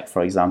percentage like?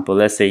 For example,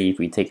 let's say if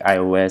we take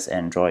iOS,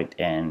 Android,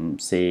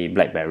 and say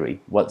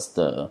BlackBerry, what is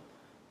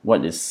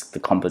the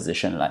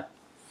composition like?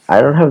 I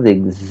don't have the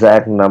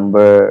exact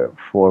number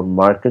for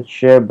market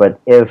share,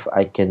 but if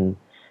I can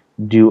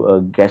do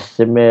a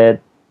guesstimate,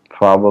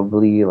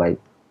 probably like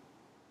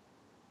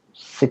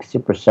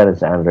 60%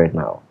 is Android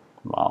now.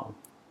 Wow.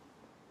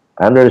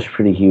 Android is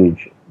pretty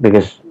huge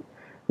because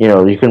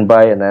you can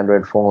buy an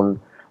Android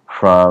phone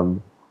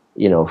from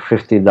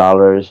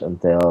 $50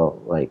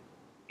 until like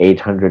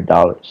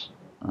 $800.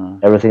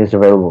 Everything is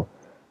available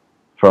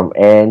from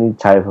any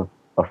type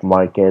of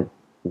market.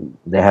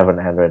 They have an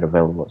Android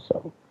available.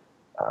 So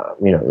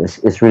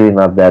it's really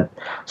not that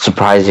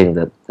surprising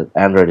that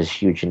Android is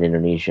huge in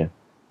Indonesia.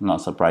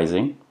 Not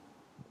surprising.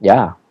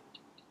 Yeah,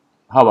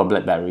 How about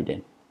BlackBerry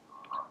then?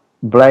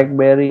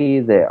 BlackBerry,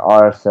 there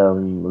are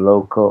some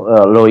local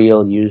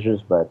loyal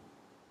users, but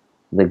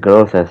the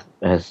growth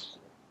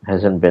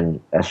hasn't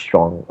been as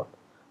strong.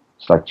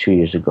 It's like 2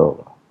 years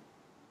ago.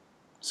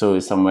 So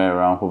it's somewhere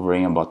around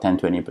hovering about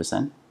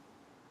 10-20%.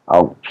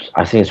 Oh,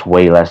 I think it's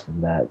way less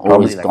than that. Or it's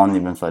Probably like, gone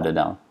even further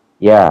down.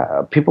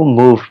 yeah, people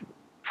move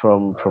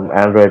from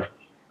Android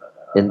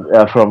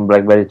from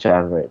BlackBerry to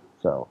Android.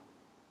 So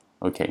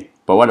Okay.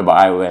 But what about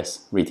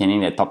iOS?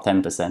 Retaining that top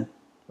 10%?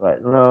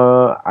 right,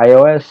 no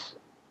iOS.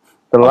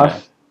 The Or that?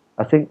 last,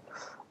 I think,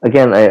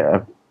 again,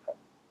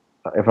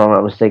 if I'm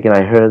not mistaken,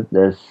 I heard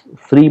there's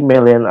 3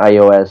 million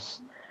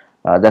iOS.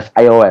 That's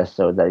iOS,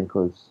 so that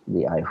includes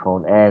the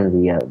iPhone and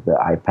the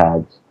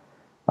iPads.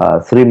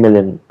 3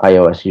 million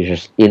iOS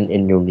users in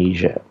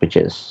Indonesia, which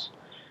is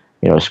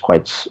it's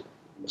quite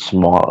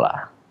small.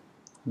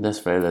 That's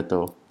very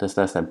little. That's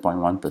less than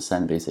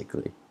 0.1%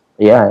 basically.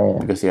 Yeah, yeah,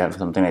 Because you have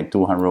something like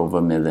 200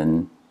 over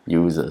million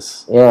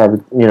users. yeah.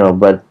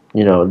 But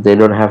they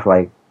don't have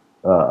like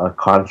a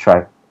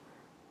contract,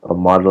 a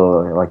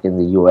model like in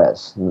the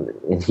US.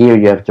 In here,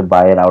 you have to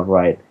buy it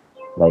outright,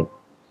 like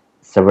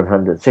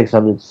 600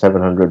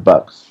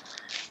 $700,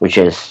 which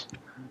is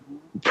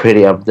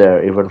pretty up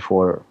there even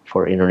for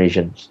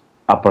Indonesians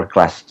upper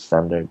class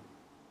standard.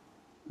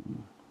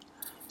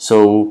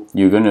 So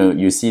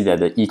you see that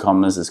the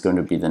e-commerce is going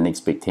to be the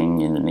next big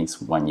thing in the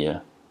next 1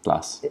 year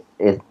plus.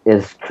 It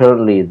is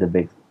currently the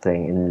big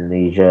thing in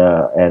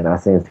Indonesia, and I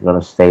think it's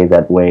gonna stay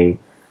that way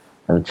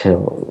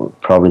until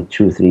probably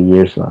 2 3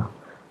 years now,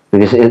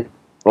 because a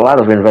lot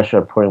of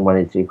investors are pouring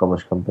money into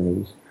e-commerce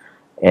companies,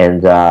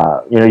 and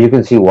you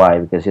can see why,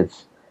 because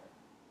it's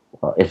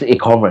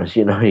e-commerce.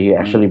 You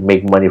actually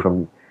make money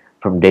from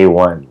day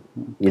one.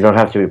 You don't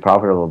have to be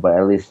profitable, but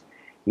at least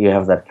you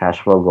have that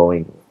cash flow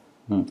going.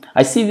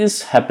 I see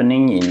this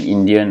happening in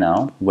India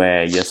now,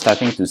 where you're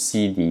starting to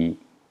see the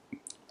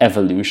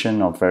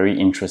evolution of very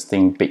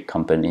interesting big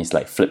companies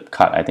like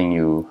Flipkart. I think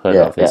you heard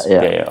Yeah, of yeah, his yeah.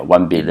 their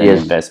 1 billion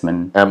Yes.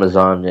 investment.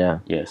 Amazon, yeah.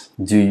 Yes.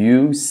 Do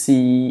you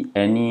see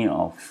any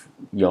of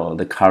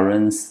the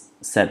current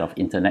set of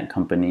internet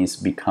companies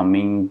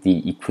becoming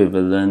the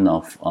equivalent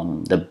of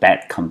the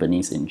bad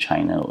companies in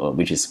China,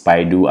 which is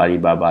Baidu,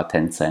 Alibaba,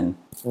 Tencent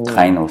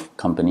kind of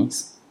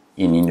companies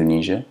in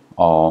Indonesia,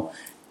 or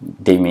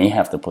they may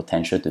have the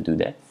potential to do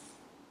that?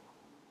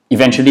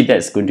 Eventually,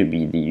 that's going to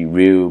be the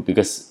real,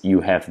 because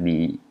you have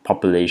the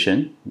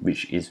population,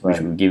 which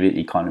Right. will give it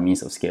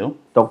economies of scale.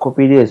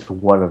 Tokopedia is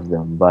one of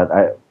them, but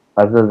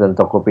other than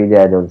Tokopedia,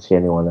 I don't see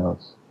anyone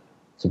else.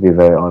 To be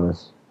very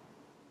honest,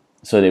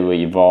 So they will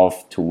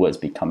evolve towards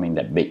becoming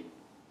that big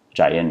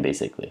giant,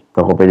 basically.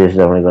 Tokopedia is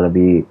definitely going to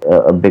be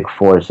a big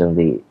force in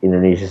the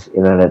Indonesia's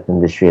internet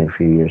industry in a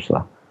few years.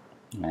 Now,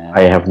 Yeah.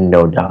 I have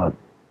no doubt.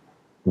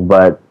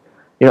 But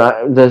there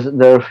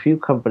are a few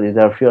companies,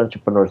 there are a few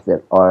entrepreneurs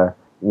that are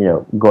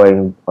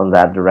going on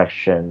that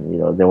direction.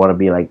 They want to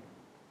be like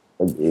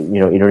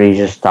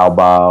Indonesia's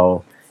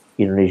Taobao,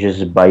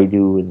 Indonesia's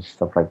Baidu, and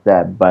stuff like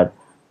that. But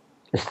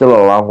it's still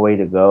a long way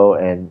to go,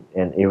 and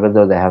even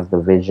though they have the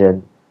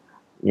vision,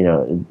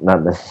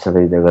 not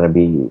necessarily they're going to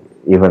be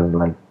even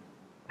like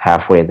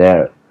halfway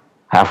there.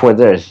 Halfway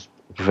there is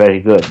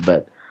very good,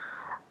 but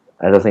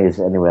I don't think it's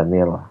anywhere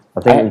near. I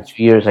think in I,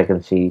 2 years I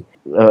can see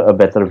a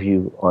better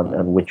view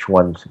on which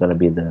one's going to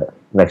be the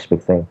next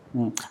big thing.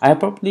 I'm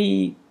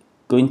probably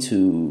going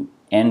to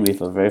end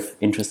with a very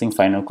interesting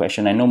final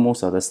question. I know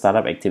most of the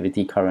startup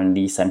activity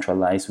currently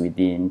centralized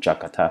within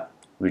Jakarta,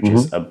 which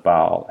is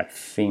about, I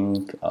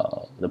think,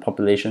 the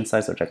population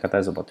size of Jakarta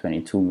is about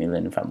 22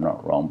 million, if I'm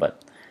not wrong, but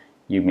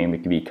you may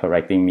be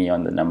correcting me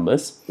on the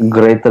numbers.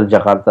 Greater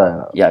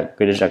Jakarta. Yeah,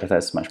 Greater Jakarta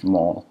is much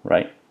more,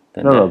 right?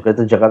 Than No, that. no,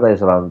 Greater Jakarta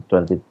is around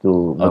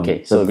 22.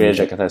 Okay, so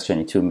Greater Jakarta is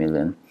 22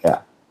 million.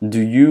 Yeah. Do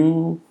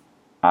you,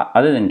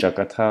 other than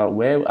Jakarta,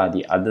 where are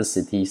the other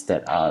cities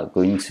that are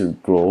going to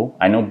grow?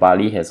 I know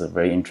Bali has a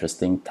very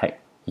interesting tech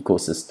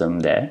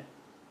ecosystem there.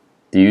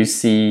 Do you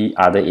see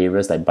other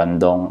areas like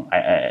Bandung?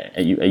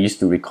 I used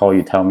to recall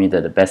you tell me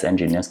that the best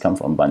engineers come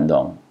from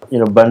Bandung.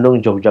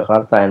 Bandung,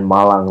 Yogyakarta, and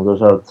Malang.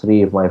 Those are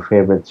three of my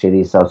favorite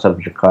cities outside of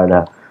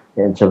Jakarta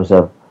in terms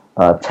of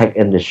tech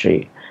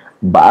industry.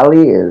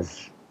 Bali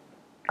is,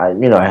 I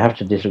have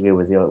to disagree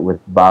with you with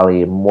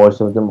Bali.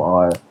 Most of them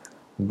are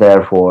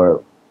there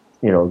for,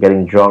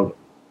 getting drunk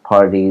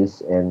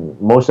parties, and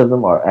most of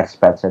them are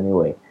expats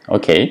anyway.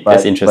 Okay, But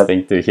that's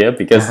interesting to hear,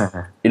 because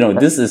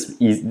this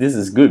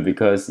is good,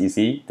 because you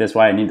see that's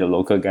why I need the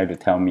local guy to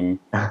tell me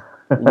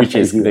which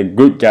is the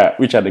good guy,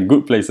 which are the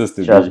good places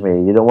to trust be.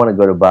 me, you don't want to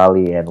go to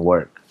Bali and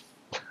work.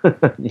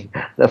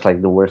 That's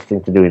like the worst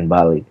thing to do in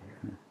Bali.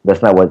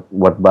 That's not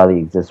what Bali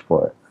exists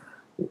for.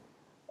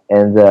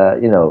 And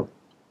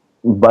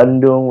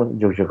Bandung,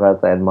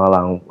 Yogyakarta, and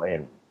Malang,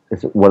 and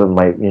it's one of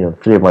my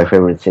three of my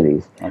favorite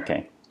cities.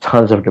 Okay.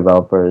 Tons of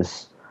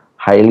developers,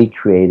 highly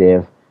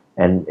creative,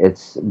 and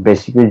it's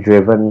basically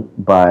driven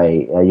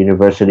by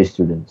university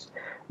students.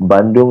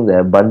 Bandung. They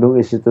have Bandung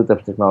Institute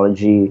of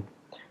Technology.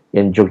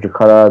 In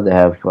Yogyakarta, they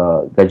have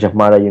Gajah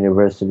Mada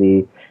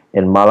University.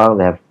 In Malang,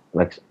 they have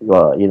like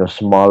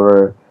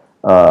smaller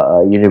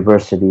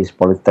universities,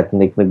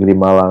 Polytechnic Negeri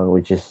Malang,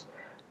 which is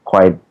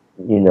quite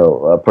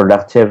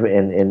productive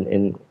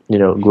in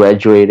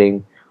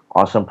graduating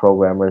awesome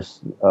programmers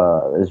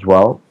as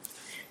well.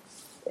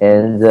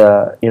 And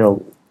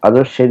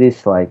other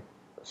cities like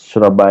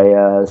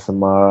Surabaya,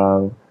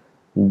 Semarang,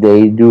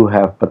 they do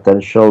have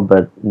potential,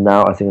 but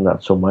now I think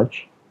not so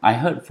much. I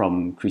heard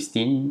from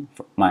Christine,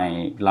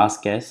 my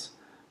last guest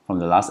from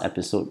the last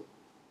episode.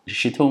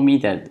 She told me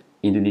that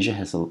Indonesia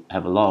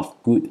have a lot of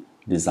good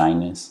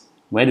designers.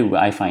 Where do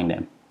I find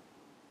them?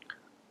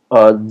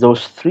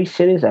 Those three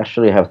cities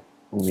actually have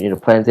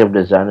plenty of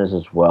designers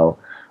as well,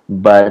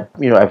 but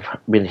I've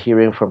been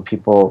hearing from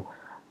people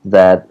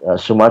that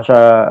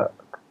Sumatra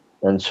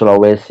and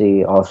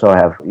Sulawesi also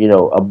have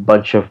a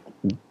bunch of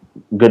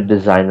good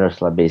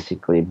designers like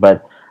basically,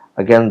 but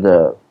again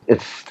the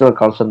it's still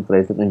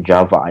concentrated in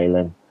Java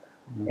Island,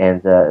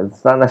 and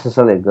it's not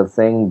necessarily a good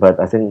thing, but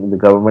I think the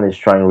government is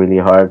trying really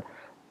hard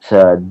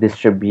to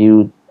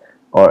distribute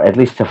or at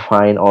least to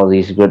find all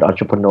these good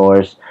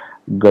entrepreneurs,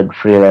 good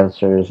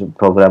freelancers,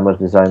 programmers,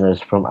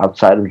 designers from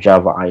outside of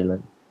Java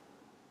Island.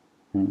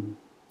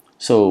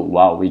 So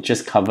wow, we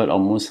just covered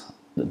almost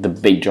the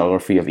big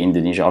geography of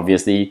Indonesia.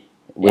 Obviously,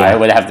 I Yeah,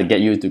 would have to get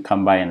you to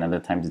come by another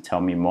time to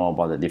tell me more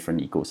about the different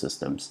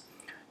ecosystems.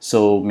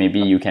 So maybe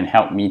you can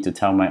help me to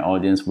tell my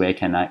audience where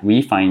can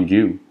we find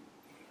you.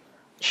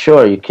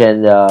 sure. You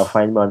can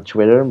find me on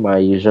Twitter. My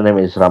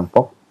username is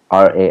Rampok,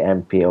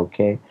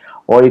 Rampok,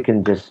 or you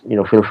can just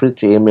feel free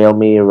to email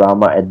me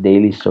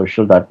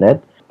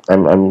rama@dailysocial.net.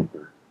 I'm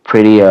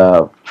pretty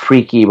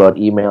freaky about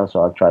email,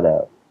 so I'll try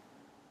to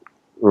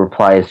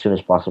reply as soon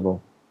as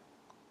possible.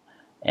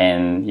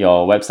 And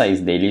your website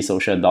is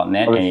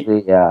dailysocial.net. And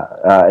Obviously, yeah.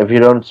 If you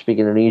don't speak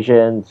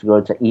Indonesian, go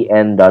to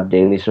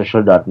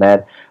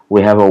en.dailysocial.net.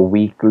 We have a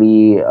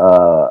weekly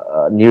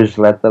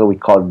newsletter we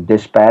call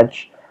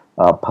Dispatch,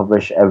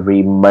 published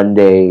every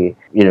Monday.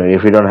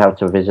 If you don't have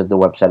to visit the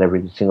website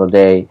every single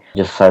day,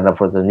 just sign up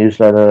for the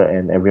newsletter,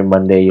 and every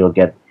Monday you'll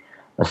get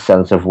a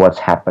sense of what's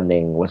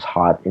happening, what's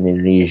hot in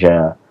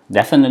Indonesia.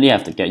 definitely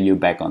have to get you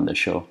back on the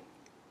show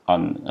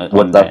on Would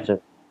love that.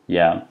 to.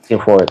 Yeah. Looking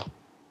forward.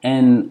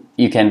 And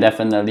you can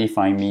definitely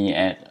find me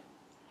at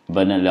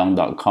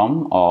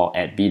bernardleong.com or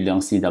at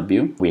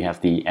bleongcw. We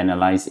have the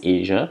Analyze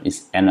Asia.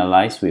 It's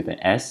analyze with an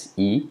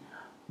SE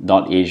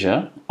dot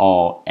Asia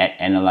or at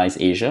Analyze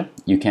Asia.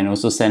 You can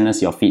also send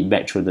us your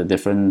feedback through the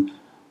different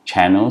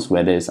channels,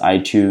 whether it's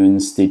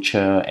iTunes,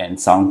 Stitcher, and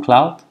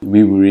SoundCloud.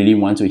 We really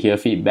want to hear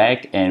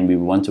feedback and we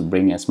want to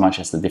bring as much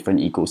as the different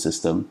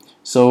ecosystem.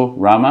 So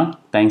Rama,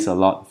 thanks a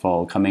lot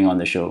for coming on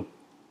the show.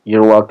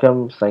 You're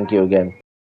welcome. Thank you again.